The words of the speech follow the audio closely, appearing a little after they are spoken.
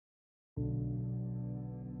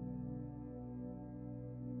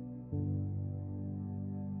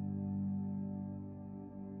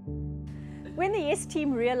When the Yes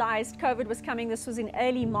team realized COVID was coming, this was in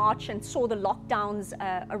early March, and saw the lockdowns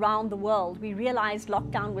around the world, we realized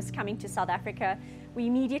lockdown was coming to South Africa. We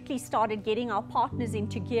immediately started getting our partners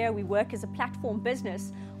into gear. We work as a platform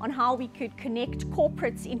business on how we could connect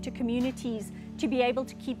corporates into communities to be able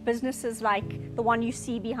to keep businesses like the one you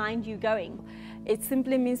see behind you going. It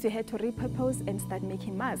simply means we had to repurpose and start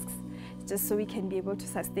making masks, just so we can be able to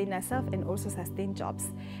sustain ourselves and also sustain jobs.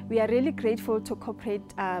 We are really grateful to corporate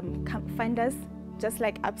funders, just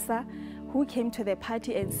like ABSA, who came to the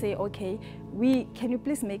party and say, okay, can you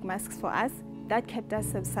please make masks for us? That kept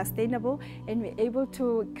us sustainable, and we're able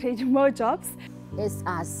to create more jobs. As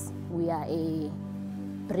us, we are a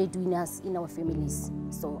breadwinners in our families,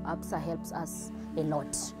 so ABSA helps us a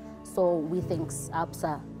lot. So we thank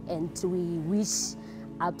ABSA, and we wish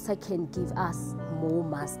ABSA can give us more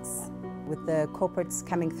masks. With the corporates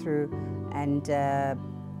coming through and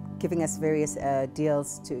giving us various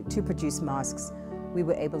deals to produce masks, we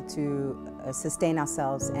were able to sustain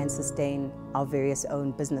ourselves and sustain our various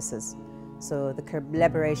own businesses. So the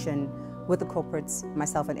collaboration with the corporates,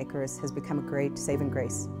 myself and Icarus, has become a great saving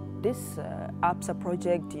grace. This ABSA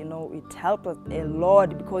project, it helped us a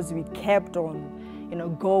lot because we kept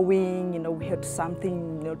on, going. We had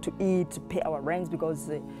something, to eat, to pay our rents, because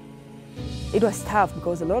it was tough.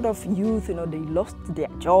 Because a lot of youth, they lost their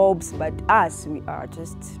jobs, but us, we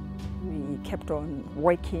kept on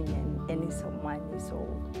working and earning some money. So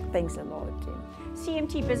thanks a lot.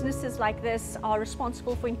 CMT businesses like this are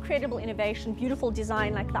responsible for incredible innovation, beautiful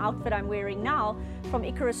design like the outfit I'm wearing now from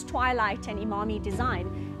Icarus Twilight and Imami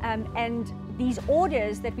Design. And these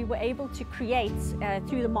orders that we were able to create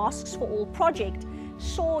through the Masks for All project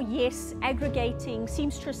saw Yes aggregating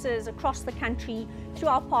seamstresses across the country through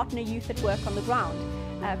our partner Youth at Work on the ground.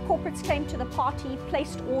 Corporates came to the party,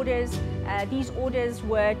 placed orders. These orders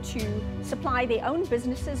were to supply their own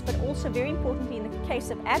businesses, but also, very importantly in the case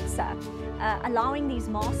of ABSA, allowing these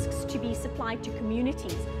masks to be supplied to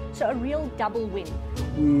communities. So a real double win.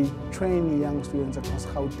 We train young students across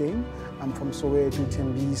Gauteng. I'm from Soweto,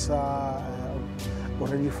 Tembisa,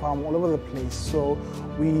 already farm all over the place. So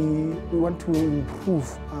we want to improve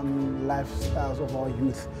lifestyles of our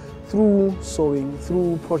youth through sewing,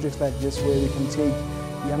 through projects like this, where we can take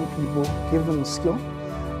young people, give them a skill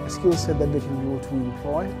set that they can be able to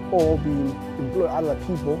employ or employ other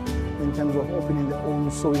people in terms of opening their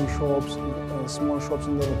own sewing shops, small shops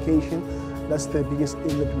in the location. That's the biggest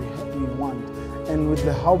aim that we want. And with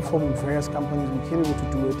the help from various companies, we can be able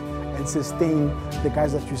to do it and sustain the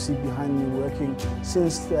guys that you see behind me working.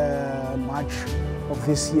 Since March of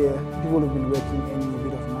this year, people have been working, earning a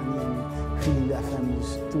bit of money and feeding their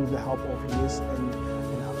families through the help of Yes and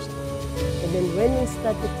ABSA. And then when we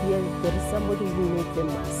started here, there is somebody who made the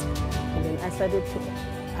mask. And then I started to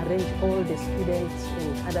arrange all the students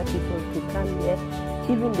and other people to come here,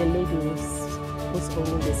 even the lady who's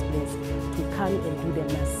owning this place, to come and do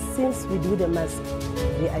the mask. Since we do the mask,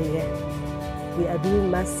 we are here. We are doing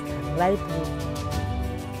masks right now.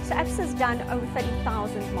 So ABSA's done over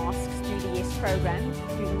 30,000 masks through the Yes program,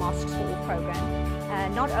 through the Masks for All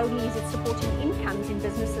program. Not only is it supporting incomes in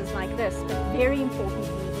businesses like this, but very importantly,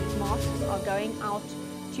 these masks are going out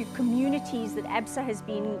to communities that ABSA has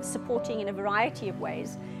been supporting in a variety of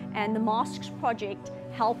ways. And the Masks project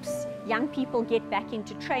helps young people get back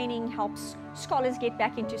into training, helps scholars get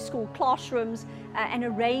back into school classrooms, and a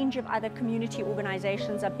range of other community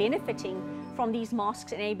organizations are benefiting from these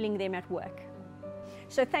masks, enabling them at work.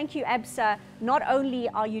 So thank you, ABSA. Not only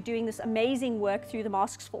are you doing this amazing work through the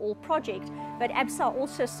Masks for All project, but ABSA are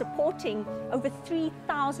also supporting over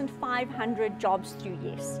 3,500 jobs through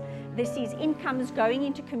Yes. This is incomes going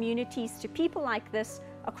into communities to people like this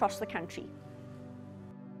across the country.